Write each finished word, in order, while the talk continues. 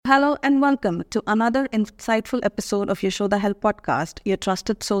Hello and welcome to another insightful episode of Yashoda Health Podcast, your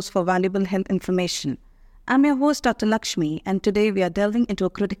trusted source for valuable health information. I'm your host, Dr. Lakshmi, and today we are delving into a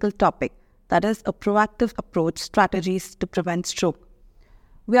critical topic, that is a proactive approach strategies to prevent stroke.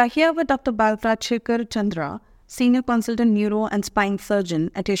 We are here with Dr. Bala Chandra, Senior Consultant Neuro and Spine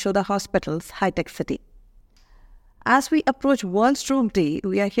Surgeon at Yashoda Hospitals, Hitec City. As we approach World Stroke Day,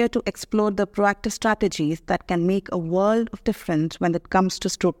 we are here to explore the proactive strategies that can make a world of difference when it comes to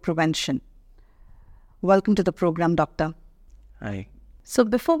stroke prevention. Welcome to the program, Doctor. Hi. So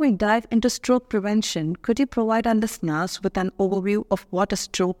before we dive into stroke prevention, could you provide our listeners with an overview of what a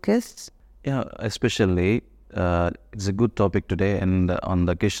stroke is? Yeah, especially it's a good topic today, and on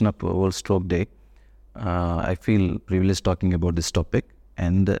the occasion of World Stroke Day, I feel privileged talking about this topic.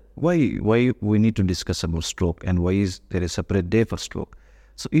 And why we need to discuss about stroke, and why is there a separate day for stroke.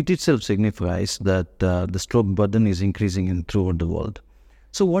 So it itself signifies that the stroke burden is increasing throughout the world.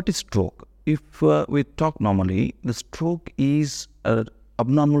 So what is stroke? If we talk normally, the stroke is an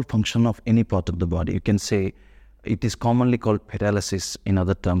abnormal function of any part of the body. You can say it is commonly called paralysis in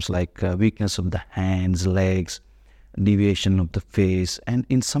other terms, like weakness of the hands, legs, deviation of the face, and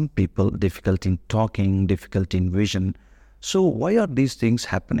in some people difficulty in talking, difficulty in vision. So why are these things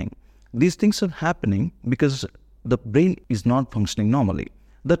happening? These things are happening because the brain is not functioning normally.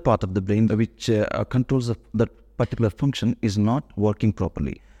 That part of the brain which controls that particular function is not working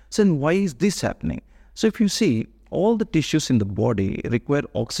properly. So then why is this happening? So if you see, all the tissues in the body require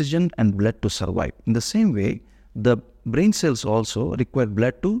oxygen and blood to survive. In the same way, the brain cells also require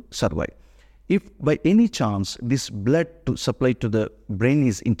blood to survive. If by any chance this blood to supply to the brain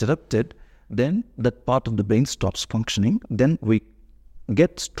is interrupted, then that part of the brain stops functioning, then we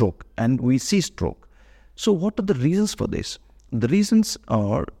get stroke and we see stroke. So what are the reasons for this? The reasons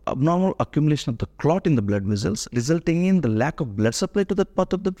are abnormal accumulation of the clot in the blood vessels, resulting in the lack of blood supply to that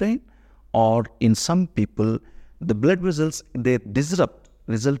part of the brain, or in some people, the blood vessels, they disrupt,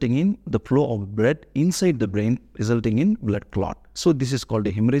 resulting in the flow of blood inside the brain, resulting in blood clot. So this is called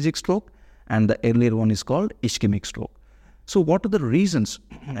a hemorrhagic stroke, and the earlier one is called ischemic stroke. So what are the reasons,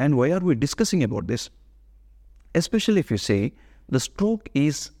 and why are we discussing about this? Especially if you say the stroke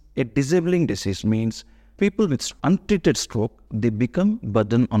is a disabling disease, means people with untreated stroke, they become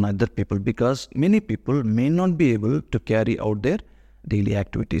burden on other people, because many people may not be able to carry out their daily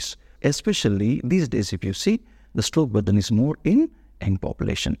activities. Especially these days, if you see, the stroke burden is more in young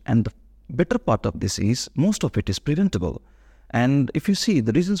population, and the better part of this is most of it is preventable. And if you see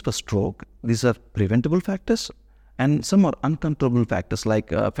the reasons for stroke, these are preventable factors, and some are uncontrollable factors like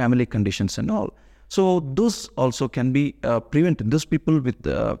family conditions and all. So those also can be prevented. Those people with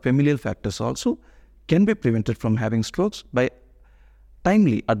familial factors also can be prevented from having strokes by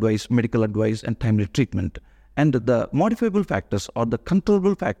timely advice, medical advice, and timely treatment. And the modifiable factors or the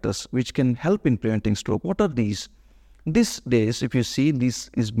controllable factors which can help in preventing stroke, what are these? These days, if you see,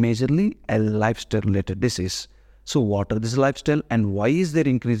 this is majorly a lifestyle-related disease. So what are this lifestyle, and why is there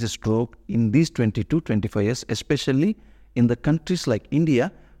increased stroke in these 20 to 25 years, especially in the countries like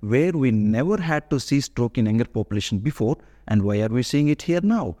India, where we never had to see stroke in younger population before, and why are we seeing it here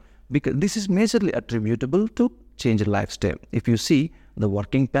now? Because this is majorly attributable to change in lifestyle. If you see, the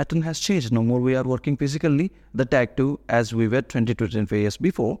working pattern has changed. No more we are working physically that active as we were 20 to 25 years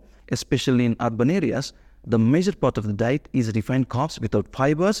before, especially in urban areas. The major part of the diet is refined carbs without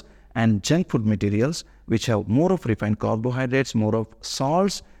fibers and junk food materials, which have more of refined carbohydrates, more of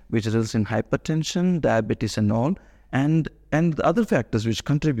salts, which results in hypertension, diabetes and all, and the other factors which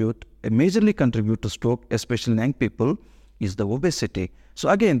majorly contribute to stroke, especially in young people, is the obesity. So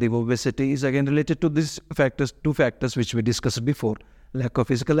again, the obesity is again related to these factors, two factors which we discussed before, lack of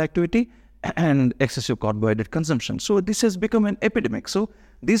physical activity and excessive carbohydrate consumption. So this has become an epidemic. So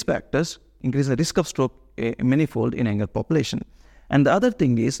these factors increase the risk of stroke manifold in younger population. And the other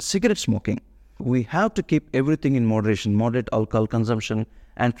thing is cigarette smoking. We have to keep everything in moderation. Moderate alcohol consumption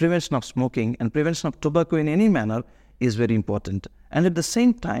and prevention of smoking and prevention of tobacco in any manner is very important. And at the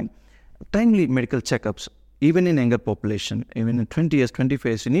same time, timely medical checkups, even in younger population, even in 20 years, 25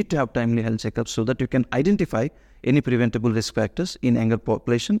 years, you need to have timely health checkups so that you can identify any preventable risk factors in younger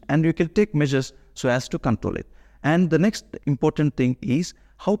population, and you can take measures so as to control it. And the next important thing is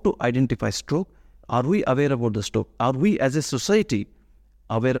how to identify stroke. Are we aware about the stroke? Are we as a society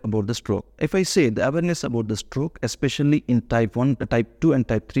aware about the stroke? If I say the awareness about the stroke, especially in type 1, type 2 and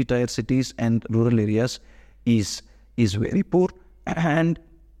type 3 tier cities and rural areas is very poor. And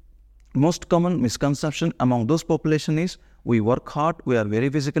most common misconception among those population is we work hard, we are very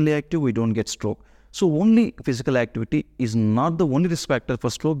physically active, we don't get stroke. So only physical activity is not the only risk factor for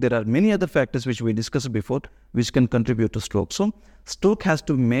stroke. There are many other factors which we discussed before which can contribute to stroke. So stroke has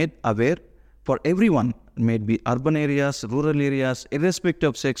to be made aware for everyone, maybe urban areas, rural areas, irrespective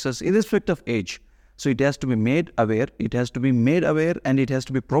of sexes, irrespective of age. So it has to be made aware, and it has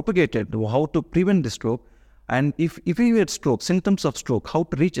to be propagated how to prevent the stroke. And if you had stroke, symptoms of stroke, how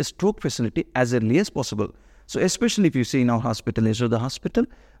to reach a stroke facility as early as possible. So especially if you see in our hospital, Yashoda Hospital,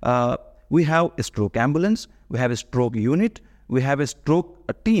 we have a stroke ambulance, we have a stroke unit, we have a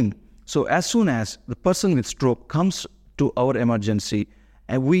stroke team. So as soon as the person with stroke comes to our emergency,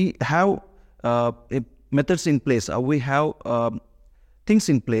 and we have methods in place, we have things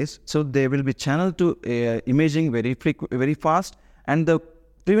in place, so they will be channeled to imaging very fast, and the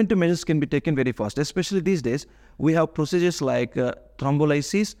preventive measures can be taken very fast. Especially these days, we have procedures like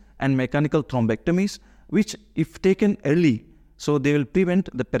thrombolysis and mechanical thrombectomies, which if taken early, so they will prevent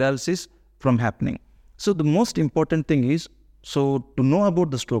the paralysis from happening. So the most important thing is, so to know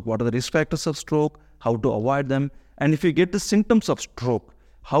about the stroke, what are the risk factors of stroke, how to avoid them, and if you get the symptoms of stroke,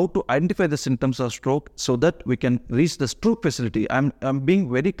 how to identify the symptoms of stroke so that we can reach the stroke facility. I'm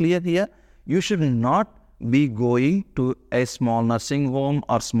being very clear here. You should not be going to a small nursing home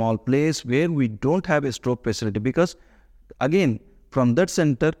or small place where we don't have a stroke facility, because again, from that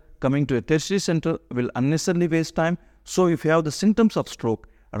center, coming to a tertiary center will unnecessarily waste time. So if you have the symptoms of stroke,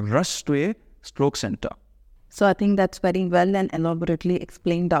 rush to a stroke center. So I think that's very well and elaborately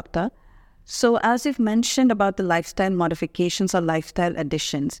explained, doctor. So as you've mentioned about the lifestyle modifications or lifestyle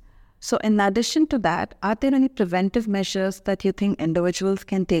additions, so in addition to that, are there any preventive measures that you think individuals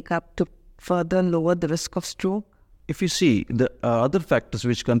can take up to further lower the risk of stroke? If you see the other factors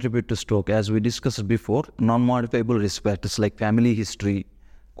which contribute to stroke, as we discussed before, non-modifiable risk factors like family history,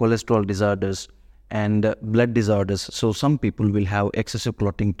 cholesterol disorders, and blood disorders. So some people will have excessive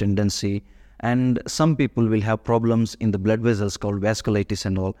clotting tendency, and some people will have problems in the blood vessels called vasculitis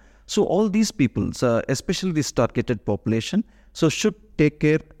and all. So all these people, especially this targeted population, so should take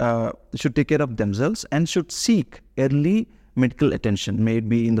care of themselves and should seek early medical attention,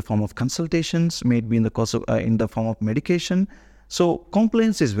 maybe in the form of consultations, maybe in the form of medication. So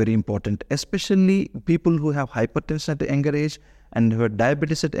compliance is very important, especially people who have hypertension at a younger age and who have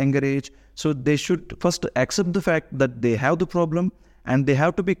diabetes at a younger age. So they should first accept the fact that they have the problem, and they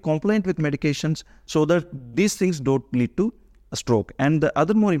have to be compliant with medications so that these things don't lead to a stroke. And the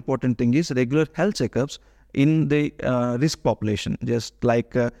other more important thing is regular health checkups in the risk population, just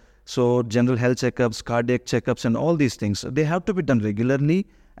like so general health checkups, cardiac checkups, and all these things. They have to be done regularly,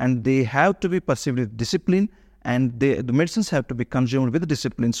 and they have to be perceived with discipline, and the medicines have to be consumed with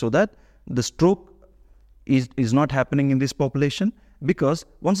discipline so that the stroke is not happening in this population. Because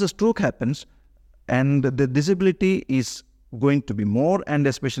once the stroke happens, and the disability is going to be more, and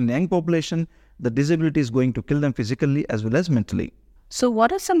especially in the young population, the disability is going to kill them physically as well as mentally. So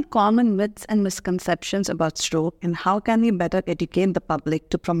what are some common myths and misconceptions about stroke, and how can we better educate the public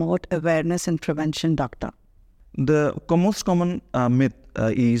to promote awareness and prevention, doctor? The most common myth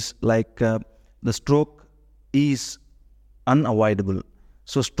is like the stroke is unavoidable.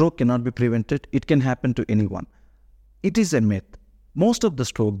 So stroke cannot be prevented. It can happen to anyone. It is a myth. Most of the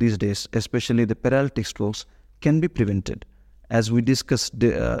stroke these days, especially the paralytic strokes, can be prevented, as we discussed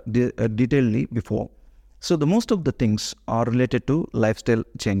detailedly before. So the most of the things are related to lifestyle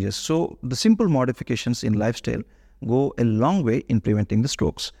changes. So the simple modifications in lifestyle go a long way in preventing the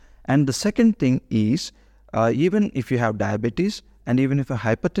strokes. And the second thing is, even if you have diabetes and even if you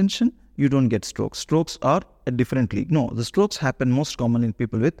have hypertension, you don't get strokes. Strokes are differently. No, the strokes happen most common in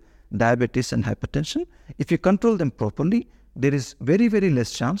people with diabetes and hypertension. If you control them properly, there is very, very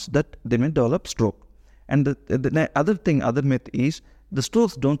less chance that they may develop stroke. And the other myth is the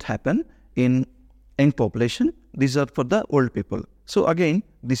strokes don't happen in young population. These are for the old people. So again,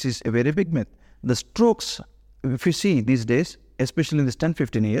 this is a very big myth. The strokes, if you see these days, especially in this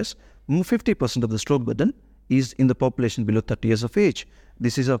 10-15 years, 50% of the stroke burden is in the population below 30 years of age.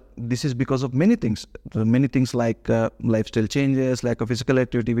 This is because of many things like lifestyle changes, lack of physical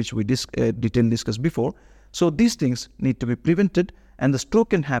activity, which we discussed before. So these things need to be prevented, and the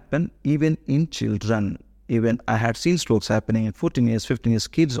stroke can happen even in children. Even I had seen strokes happening in 14 years, 15 years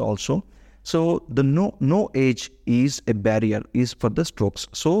kids also. So the no age is a barrier is for the strokes.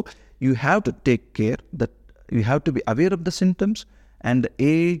 So you have to take care that you have to be aware of the symptoms, and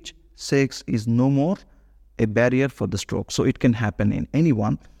age, sex is no more a barrier for the stroke. So it can happen in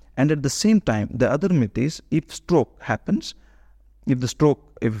anyone. And at the same time, the other myth is, if stroke happens, if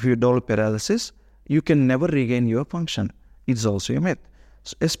you develop paralysis, you can never regain your function. It's also a myth.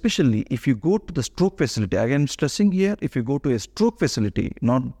 So especially if you go to the stroke facility, again stressing here, if you go to a stroke facility,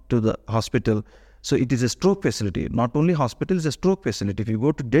 not to the hospital, So it is a stroke facility. Not only hospital, it's a stroke facility. If you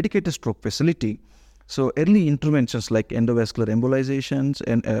go to dedicated stroke facility, so early interventions like endovascular embolizations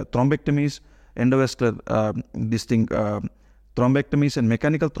and thrombectomies, endovascular thrombectomies and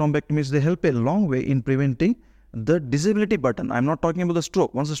mechanical thrombectomies, they help a long way in preventing the disability burden. I'm not talking about the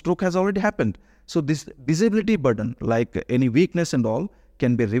stroke. Once the stroke has already happened, so this disability burden, like any weakness and all,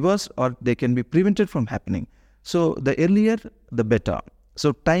 can be reversed or they can be prevented from happening. So the earlier, the better.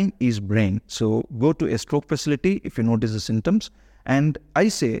 So time is brain. So go to a stroke facility if you notice the symptoms. And I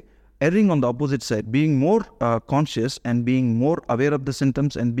say, erring on the opposite side, being more conscious and being more aware of the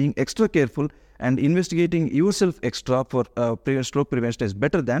symptoms and being extra careful and investigating yourself extra for stroke prevention is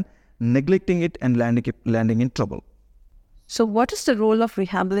better than neglecting it and landing in trouble. So what is the role of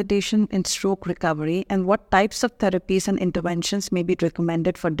rehabilitation in stroke recovery, and what types of therapies and interventions may be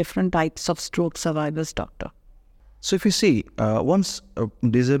recommended for different types of stroke survivors, doctor? So if you see, once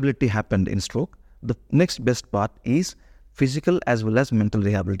disability happened in stroke, the next best part is physical as well as mental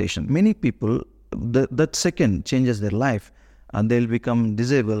rehabilitation. Many people, that second changes their life, and they'll become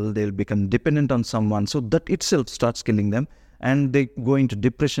disabled, they'll become dependent on someone. So that itself starts killing them, and they go into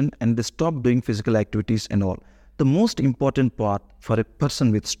depression and they stop doing physical activities and all. The most important part for a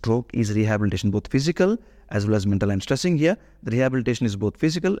person with stroke is rehabilitation, both physical as well as mental. I'm stressing here, the rehabilitation is both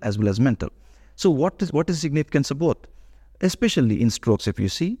physical as well as mental. So what is significance of both? Especially in strokes, if you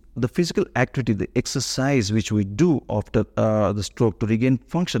see, the physical activity, the exercise which we do after the stroke to regain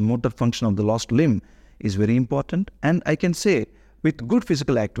function, motor function of the lost limb is very important. And I can say with good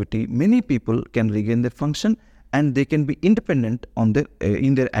physical activity, many people can regain their function and they can be independent on their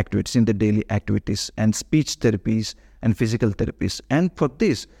in their activities, in their daily activities, and speech therapies and physical therapies. And for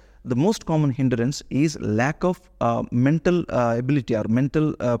this, the most common hindrance is lack of mental ability or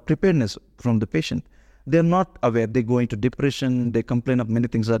mental preparedness from the patient. They're not aware. They go into depression. They complain of many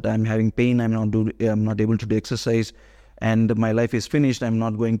things, that I'm having pain, I'm not able to do exercise, and my life is finished. I'm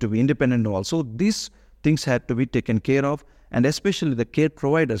not going to be independent. Also, these things had to be taken care of, and especially the care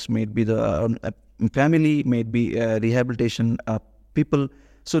providers, may be the family, may be rehabilitation people.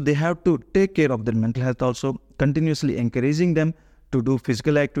 So they have to take care of their mental health also, continuously encouraging them to do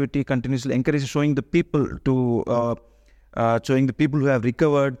physical activity, continuously encouraging, showing the people who have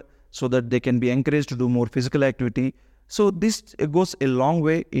recovered, so that they can be encouraged to do more physical activity. So this goes a long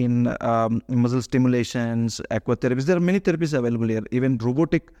way in muscle stimulations, aquatherapies. There are many therapies available here. Even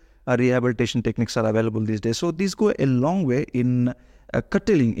robotic rehabilitation techniques are available these days. So these go a long way in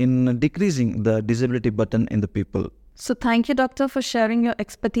curtailing, in decreasing the disability burden in the people. So thank you, doctor, for sharing your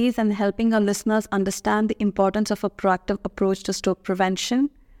expertise and helping our listeners understand the importance of a proactive approach to stroke prevention.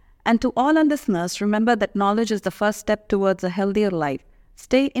 And to all our listeners, remember that knowledge is the first step towards a healthier life.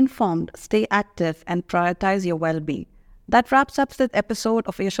 Stay informed, stay active, and prioritize your well-being. That wraps up this episode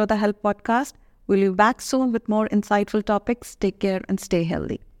of Yashoda Health Podcast. We'll be back soon with more insightful topics. Take care and stay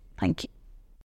healthy. Thank you.